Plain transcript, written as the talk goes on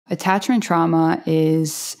Attachment trauma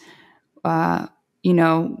is,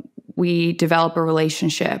 we develop a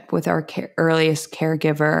relationship with our earliest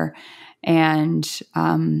caregiver, and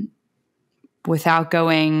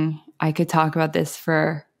I could talk about this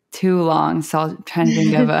for too long, so I'll try to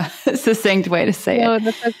think of a succinct way to say it. No,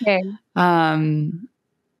 that's okay.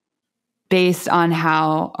 Based on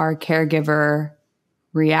how our caregiver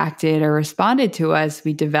reacted or responded to us,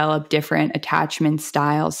 we develop different attachment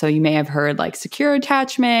styles. So you may have heard like secure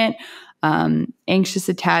attachment, anxious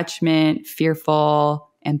attachment, fearful,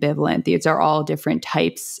 ambivalent. These are all different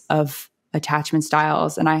types of attachment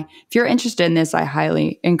styles. And if you're interested in this, I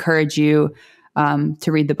highly encourage you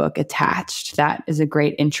to read the book Attached. That is a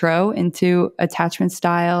great intro into attachment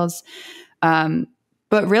styles. But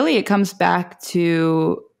really it comes back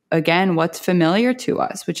to, again, what's familiar to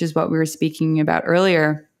us, which is what we were speaking about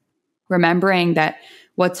earlier. Remembering that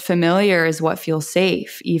what's familiar is what feels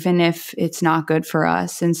safe, even if it's not good for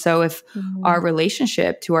us. And so if our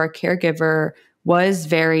relationship to our caregiver was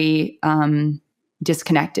very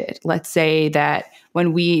disconnected, let's say that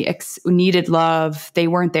when we needed love, they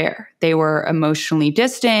weren't there. They were emotionally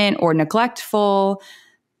distant or neglectful.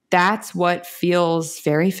 That's what feels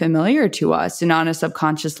very familiar to us, and on a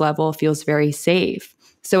subconscious level feels very safe.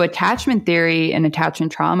 So attachment theory and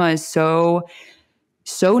attachment trauma is so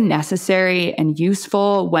necessary and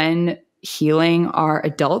useful when healing our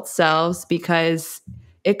adult selves, because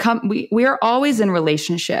we are always in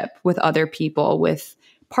relationship with other people, with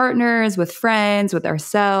partners, with friends, with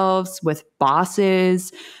ourselves, with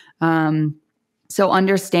bosses. So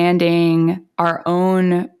understanding our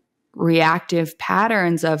own reactive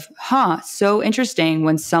patterns of, so interesting,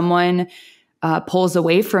 when someone pulls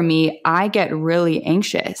away from me, I get really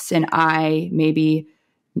anxious and I maybe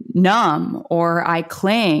numb, or I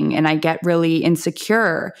cling and I get really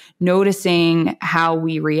insecure. Noticing how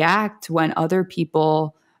we react when other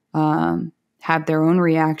people have their own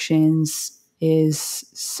reactions is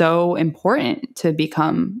so important to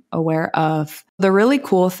become aware of. The really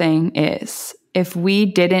cool thing is, if we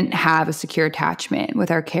didn't have a secure attachment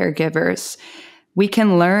with our caregivers, we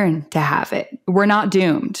can learn to have it. We're not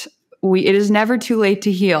doomed. It is never too late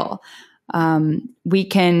to heal.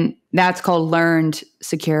 That's called learned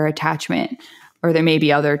secure attachment, or there may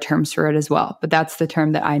be other terms for it as well, but that's the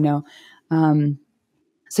term that I know.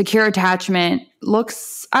 Secure attachment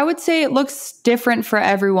I would say it looks different for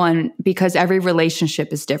everyone, because every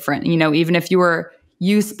relationship is different. Even if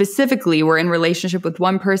you specifically were in relationship with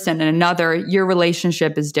one person and another, your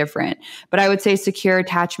relationship is different. But I would say secure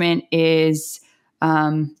attachment is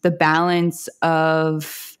the balance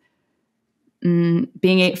of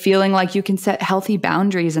feeling like you can set healthy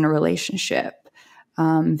boundaries in a relationship,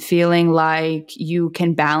 feeling like you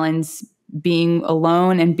can balance being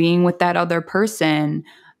alone and being with that other person,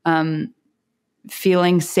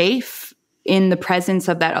 feeling safe in the presence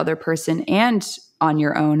of that other person and on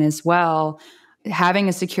your own as well. Having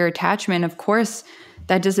a secure attachment, of course,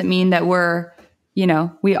 that doesn't mean that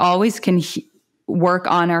we always can work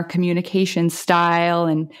on our communication style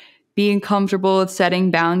and being comfortable with setting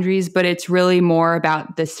boundaries, but it's really more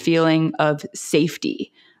about this feeling of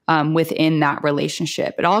safety within that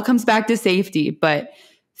relationship. It all comes back to safety, but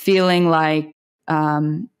feeling like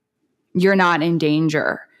you're not in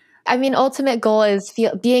danger. I mean, ultimate goal is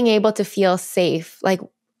being able to feel safe, like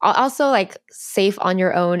also like safe on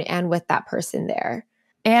your own and with that person there.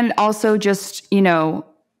 And also just,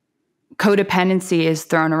 codependency is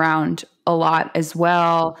thrown around a lot as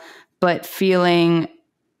well, but being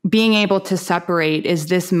able to separate, is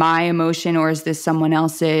this my emotion or is this someone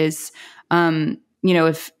else's? If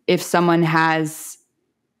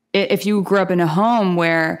you grew up in a home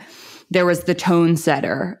where there was the tone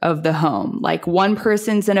setter of the home, like one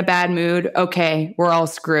person's in a bad mood, okay, we're all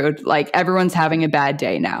screwed. Like everyone's having a bad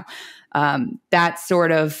day now. That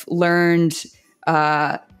sort of learned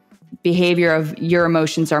behavior of your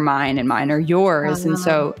emotions are mine and mine are yours. And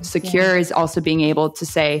so secure is also being able to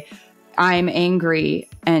say, I'm angry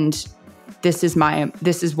and this is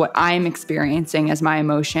what I'm experiencing as my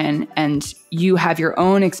emotion, and you have your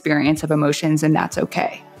own experience of emotions, and that's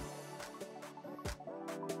okay.